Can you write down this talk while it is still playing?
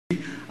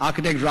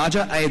architect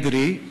Raja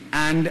Aydri,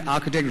 and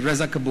architect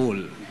Reza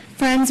Kabul.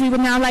 Friends, we would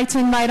now like to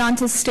invite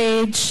onto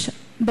stage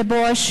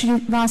Bibor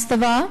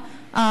Srivastava,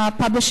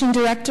 Publishing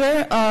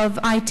Director of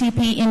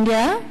ITP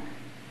India,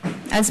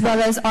 as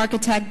well as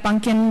architect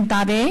Bankim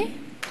Dade.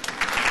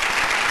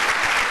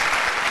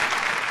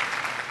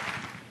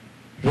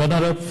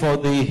 Runner-up for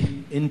the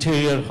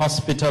Interior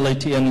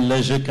Hospitality and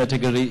Leisure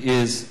category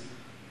is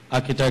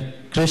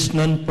architect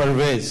Krishnan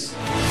Parvez.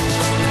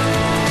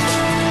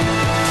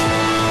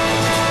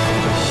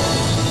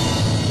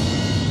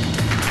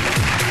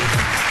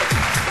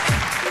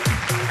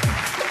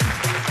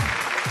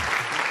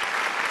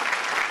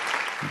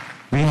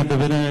 We have the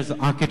winner as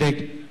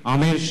architect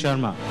Amir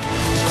Sharma.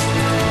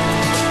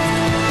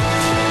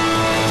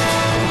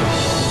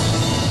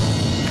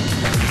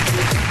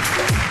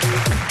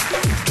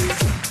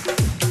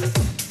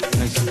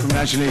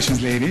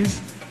 Congratulations, ladies.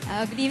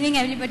 Good evening,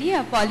 everybody.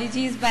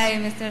 Apologies by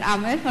Mr.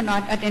 Amir for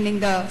not attending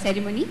the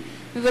ceremony.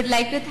 We would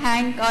like to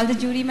thank all the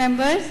jury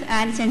members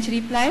and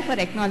Century Ply for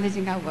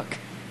acknowledging our work.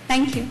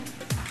 Thank you.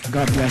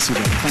 God bless you.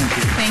 Thank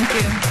you. Thank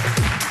you.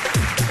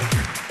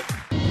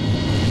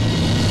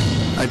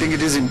 I think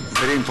it is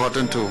very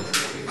important to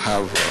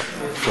have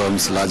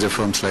firms, larger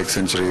firms like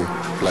Century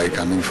Ply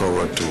coming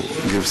forward to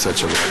give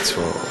such awards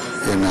for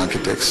young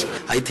architects.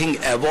 I think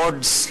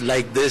awards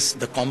like this,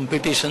 the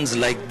competitions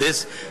like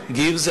this,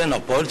 gives an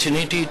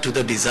opportunity to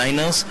the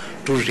designers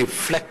to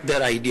reflect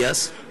their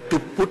ideas, to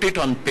put it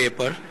on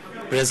paper,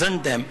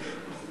 present them,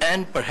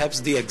 and perhaps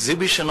the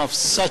exhibition of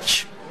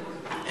such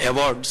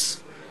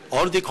awards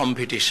or the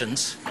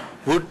competitions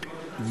would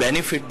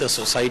benefit the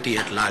society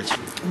at large.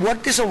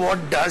 What this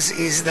award does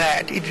is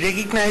that it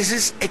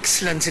recognizes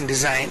excellence in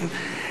design,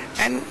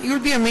 and you'll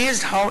be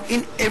amazed how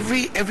in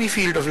every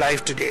field of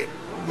life today,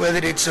 whether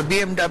it's a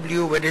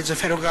BMW, whether it's a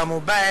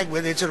Ferragamo bag,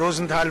 whether it's a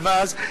Rosenthal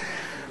vase,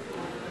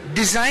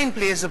 design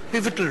plays a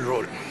pivotal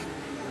role.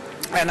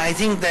 And I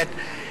think that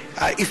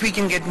if we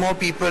can get more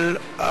people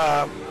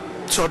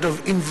sort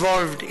of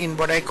involved in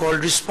what I call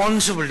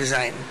responsible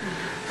design,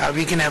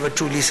 we can have a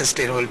truly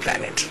sustainable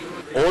planet.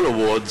 All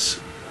awards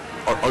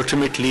are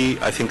ultimately,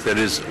 I think there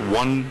is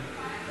one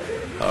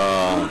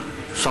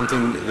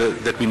something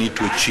that we need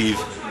to achieve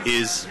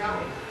is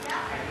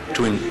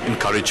to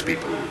encourage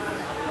people.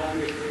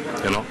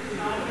 You know,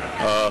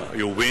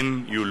 you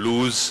win, you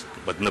lose,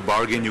 but in the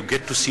bargain you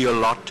get to see a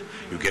lot,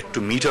 you get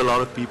to meet a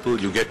lot of people,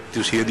 you get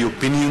to hear the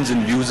opinions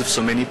and views of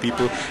so many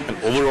people, and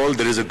overall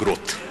there is a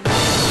growth.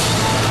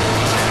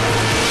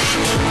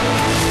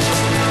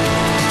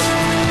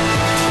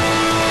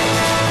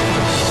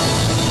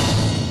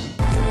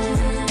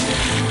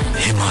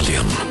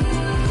 Himalayan,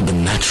 the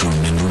natural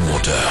mineral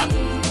water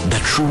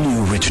that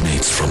truly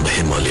originates from the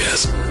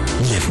Himalayas.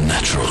 Live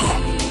natural.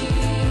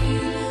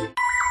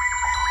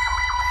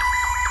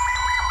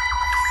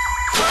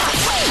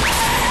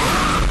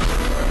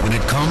 When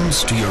it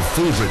comes to your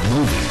favorite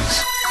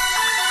movies,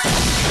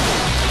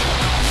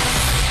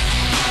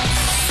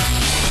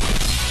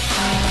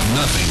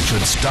 nothing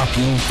should stop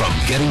you from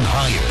getting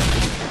higher.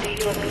 Do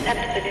you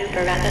accept the new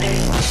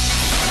parameters?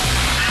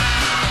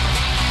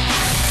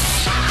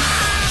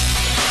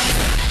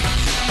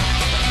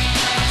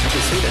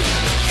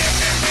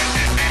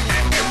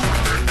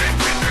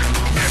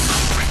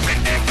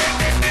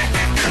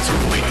 That's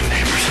what we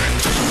neighbors are.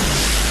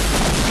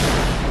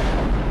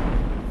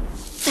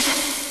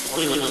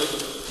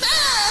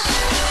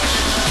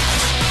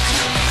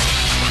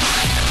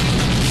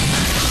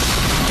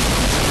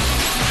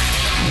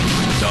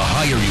 The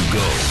higher you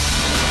go,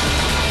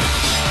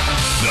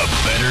 the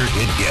better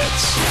it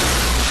gets.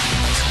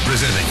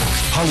 Presenting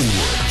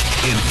Hollywood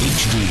in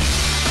HD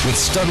with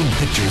stunning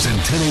pictures in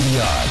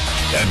 1080i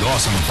and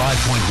awesome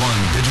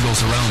 5.1 digital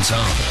surround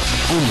sound.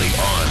 Only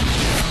on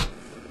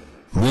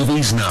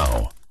Movies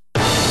Now.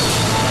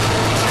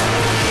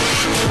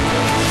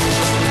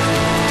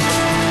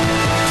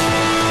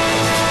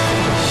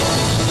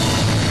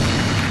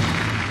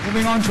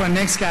 Moving on to our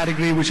next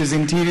category, which is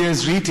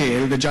Interiors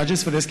Retail. The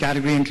judges for this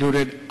category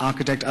included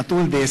architect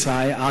Atul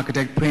Desai,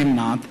 architect Prem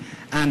Nath,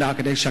 and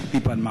architect Shakti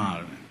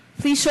Parmar.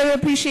 Please show your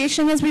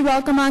appreciation as we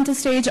welcome onto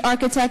stage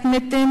architect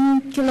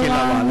Nitin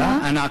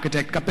Kilawala and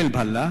architect Kapil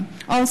Bhalla.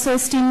 Also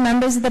esteemed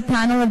members of the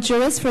panel of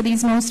jurists for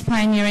these most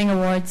pioneering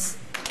awards.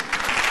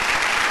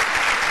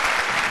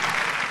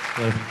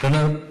 The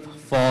runner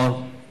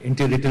for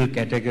Interior Retail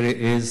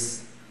category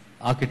is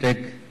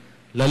architect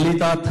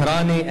Lalita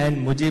Tharani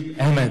and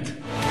Mujib Ahmed.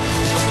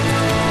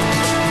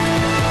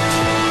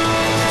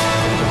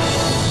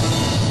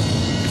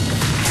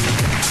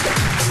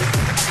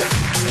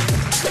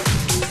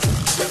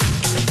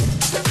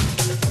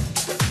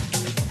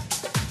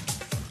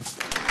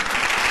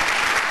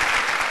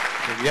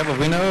 We have a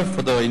winner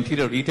for the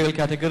Interior Retail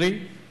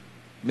category,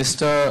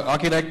 Mr.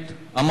 Architect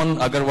Aman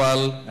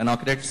Agarwal and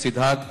Architect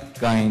Siddharth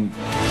Gain.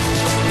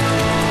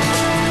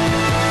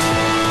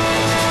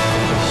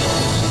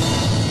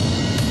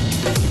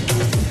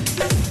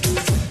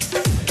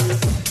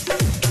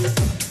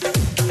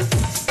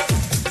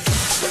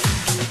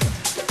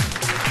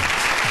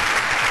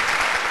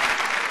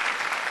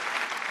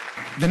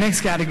 The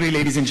next category,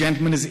 ladies and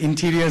gentlemen, is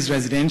interiors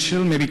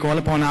residential. May we call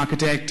upon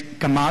architect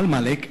Kamal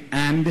Malik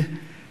and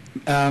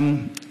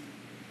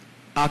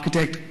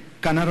architect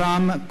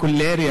Kanaram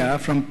Kulleria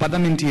from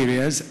Padam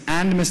Interiors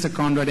and Mr.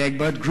 Conrad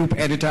Egbert, Group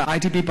Editor,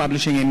 ITP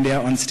Publishing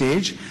India, on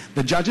stage.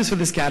 The judges for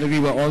this category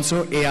were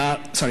also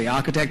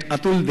architect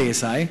Atul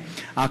Desai,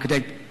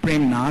 architect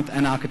Prem Nath,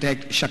 and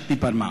architect Shakti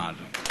Parmar.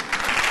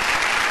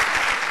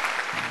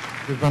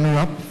 The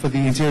runner-up for the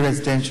interior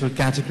residential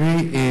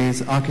category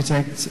is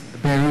architect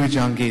Beru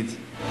Jangid.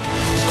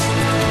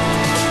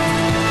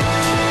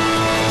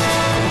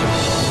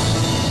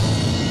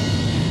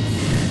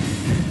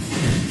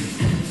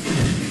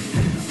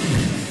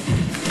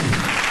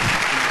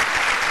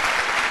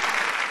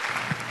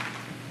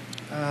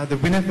 The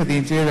winner for the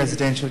interior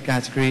residential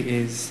category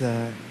is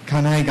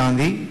Kanhai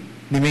Gandhi,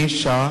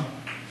 Nimesh Shah,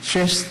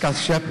 Shresh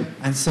Kashyap,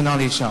 and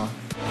Sonali Shah.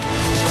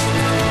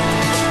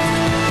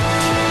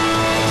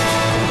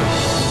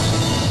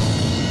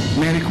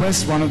 May I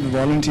request one of the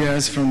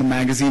volunteers from the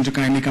magazine to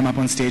kindly come up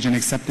on stage and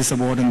accept this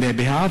award on their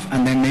behalf,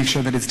 and then make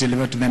sure that it's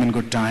delivered to them in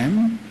good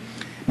time.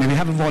 May we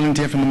have a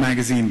volunteer from the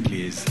magazine,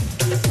 please?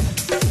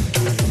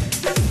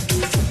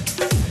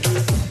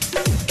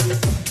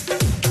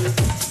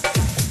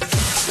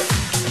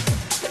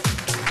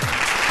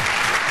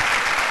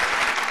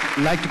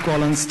 I'd like to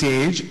call on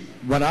stage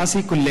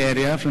Varasi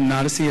Kulleria from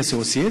Narasi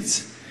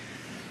Associates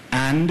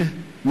and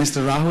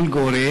Mr. Rahul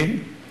Gore.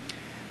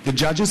 The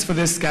judges for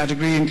this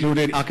category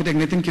included architect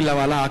Nitin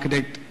Killawala,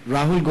 architect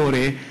Rahul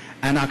Gore,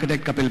 and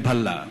architect Kapil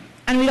Bhalla.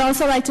 And we'd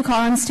also like to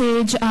call on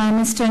stage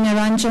Mr.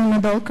 Niranjan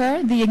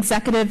Madolkar, the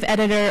executive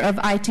editor of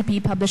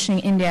ITP Publishing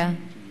India.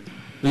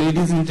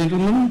 Ladies and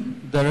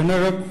gentlemen, the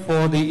runner-up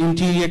for the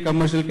interior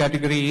commercial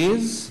category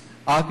is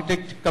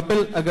architect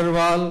Kapil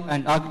Agarwal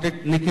and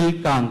architect Nikhil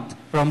Kant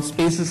from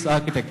Spaces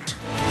Architect.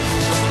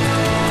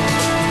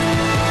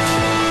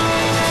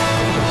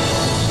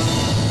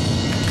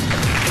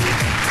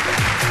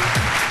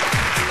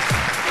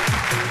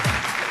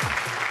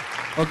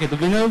 Okay, the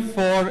winner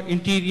for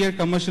interior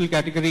commercial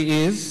category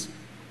is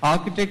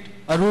architect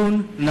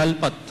Arun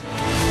Nalpat.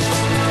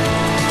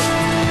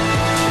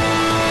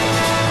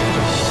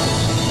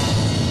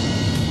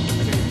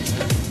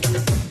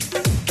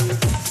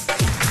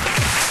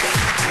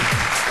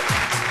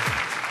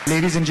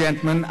 Ladies and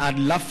gentlemen, I'd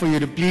love for you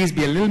to please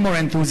be a little more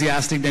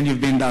enthusiastic than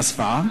you've been thus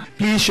far.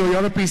 Please show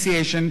your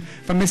appreciation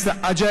for Mr.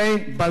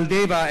 Ajay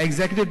Baldeva,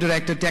 Executive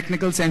Director,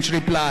 Technical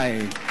Century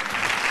Ply.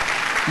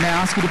 May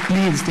I ask you to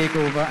please take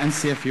over and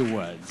say a few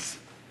words.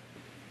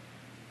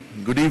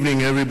 Good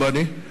evening,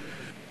 everybody.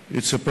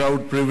 It's a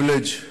proud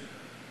privilege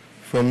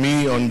for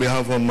me on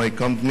behalf of my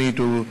company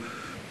to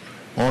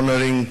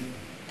honoring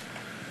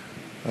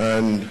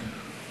the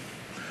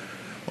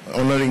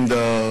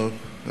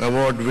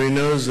award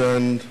winners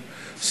and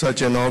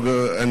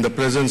the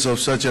presence of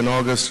such an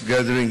august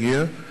gathering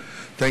here.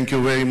 Thank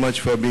you very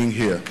much for being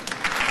here.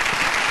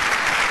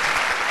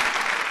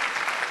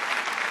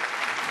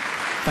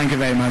 Thank you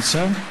very much,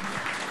 sir.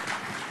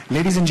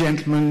 Ladies and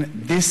gentlemen,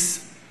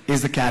 this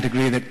is the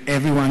category that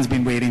everyone's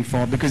been waiting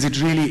for, because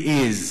it really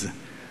is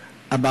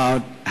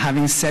about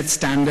having set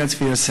standards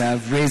for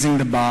yourself, raising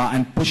the bar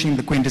and pushing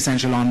the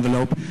quintessential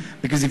envelope.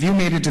 Because if you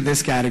made it to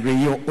this category,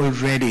 you're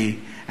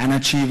already an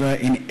achiever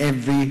in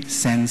every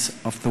sense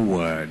of the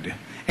word.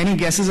 Any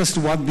guesses as to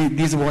what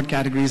these award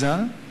categories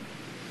are?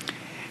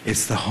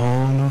 It's the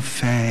Hall of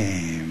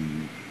Fame.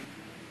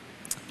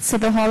 So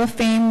the Hall of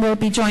Fame will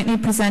be jointly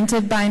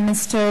presented by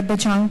Mr.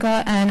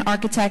 Bajanka and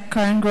architect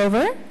Karan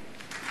Grover.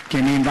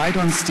 Can we invite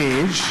on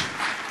stage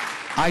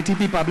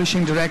ITP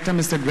Publishing Director,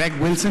 Mr. Greg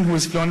Wilson, who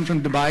has flown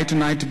from Dubai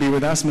tonight to be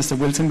with us. Mr.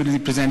 Wilson will be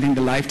presenting the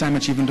Lifetime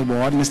Achievement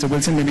Award. Mr.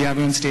 Wilson, may we have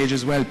you on stage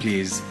as well,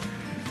 please?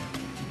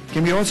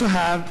 Can we also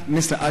have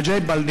Mr. Ajay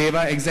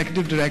Baldeva,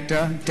 Executive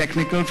Director,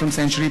 Technical from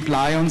Century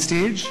Ply, on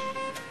stage?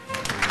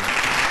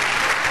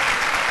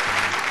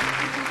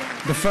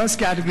 The first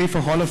category for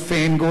Hall of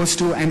Fame goes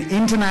to an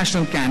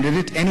international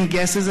candidate. Any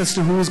guesses as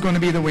to who is going to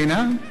be the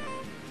winner?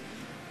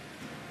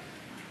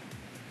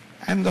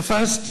 And the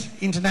first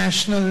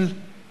international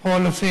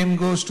Hall of Fame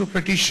goes to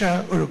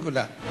Pratisha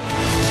Urukula.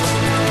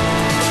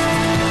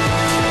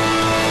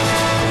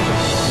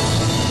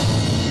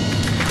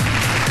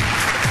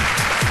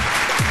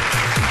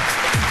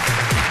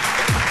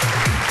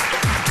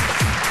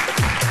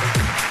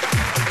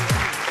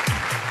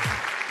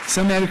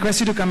 So may I request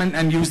you to come in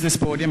and use this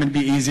podium? It'll be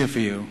easier for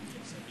you.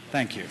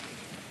 Thank you.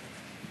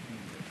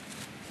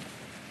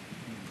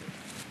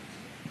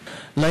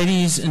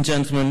 Ladies and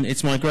gentlemen,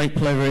 it's my great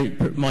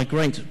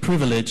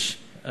privilege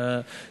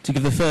to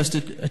give the first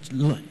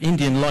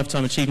Indian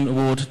Lifetime Achievement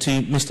Award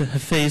to Mr.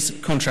 Hafiz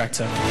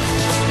Contractor.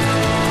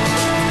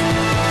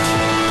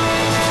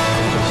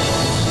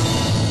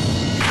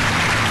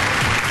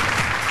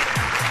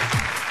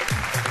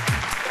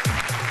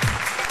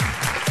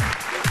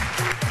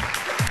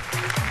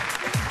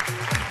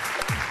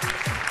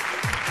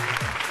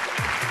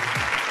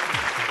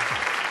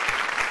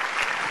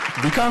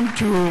 We come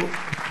to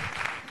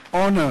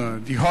honor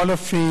the Hall of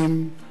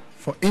Fame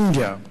for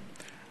India.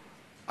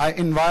 I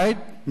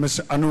invite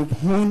Mr. Anup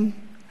Hoon,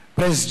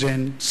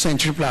 President,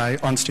 Century Ply,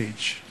 on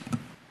stage.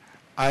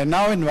 I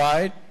now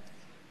invite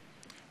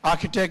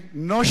architect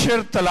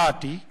Noshir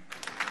Talati,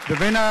 the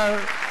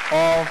winner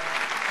of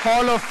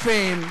Hall of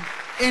Fame,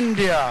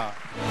 India.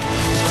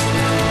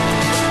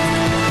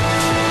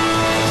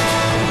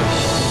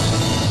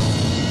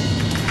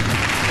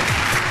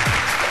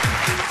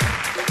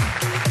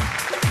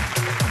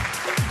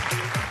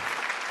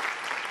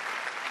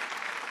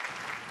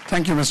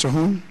 Thank you, Mr.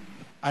 Hoon.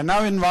 I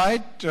now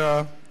invite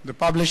the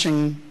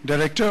Publishing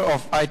Director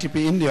of ITP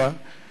India,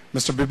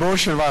 Mr. Bibor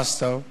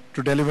Srivastava,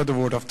 to deliver the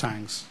vote of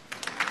thanks.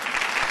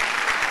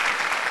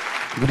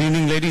 Good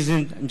evening, ladies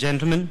and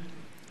gentlemen.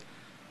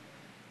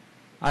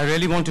 I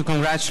really want to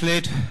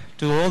congratulate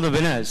to all the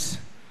winners.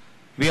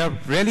 We are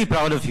really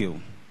proud of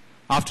you.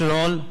 After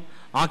all,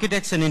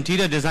 architects and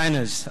interior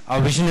designers are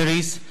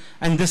visionaries,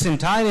 and this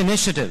entire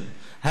initiative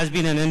has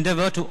been an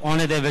endeavor to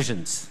honor their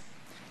visions.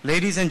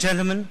 Ladies and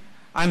gentlemen,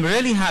 I'm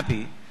really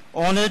happy,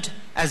 honored,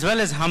 as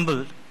well as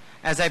humbled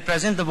as I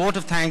present the vote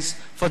of thanks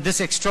for this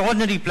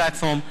extraordinary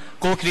platform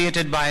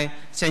co-created by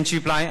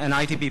Century Ply and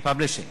ITP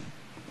Publishing.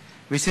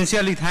 We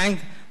sincerely thank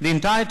the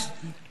entire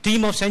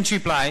team of Century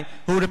Ply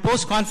who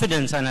reposed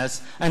confidence in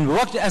us and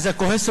worked as a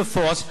cohesive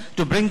force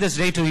to bring this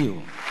day to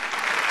you.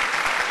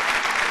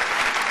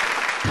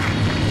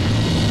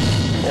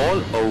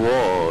 All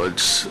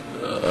awards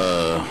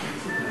are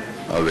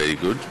very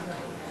good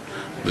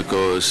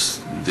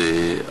because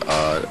they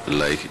are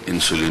like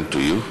insulin to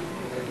you.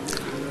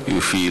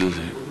 You feel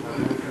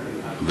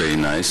very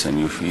nice and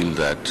you feel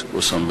that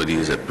somebody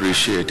is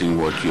appreciating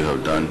what you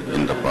have done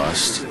in the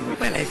past.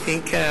 Well, I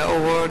think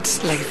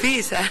awards like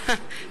this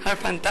are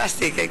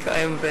fantastic.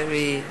 I'm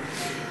very,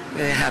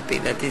 very happy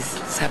that this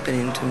is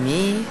happening to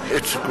me.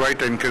 It's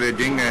quite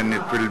encouraging and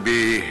it will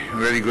be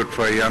very good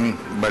for young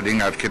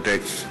budding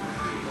architects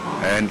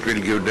and will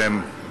give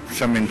them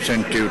some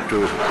incentive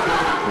to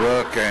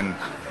work, and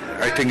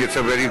I think it's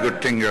a very good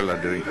thing you all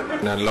are doing.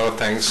 And a lot of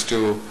thanks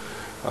to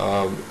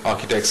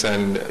Architects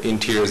and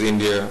Interiors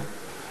India,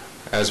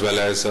 as well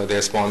as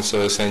their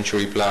sponsor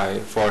Century Ply,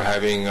 for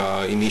having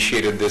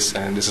initiated this,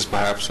 and this is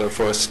perhaps our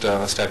first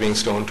stepping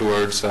stone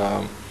towards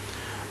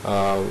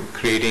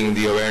creating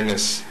the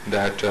awareness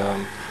that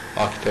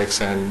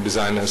architects and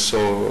designers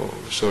so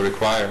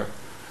require.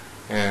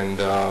 And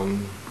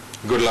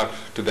good luck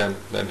to them,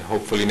 and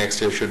hopefully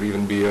next year should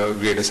even be a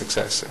greater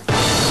success.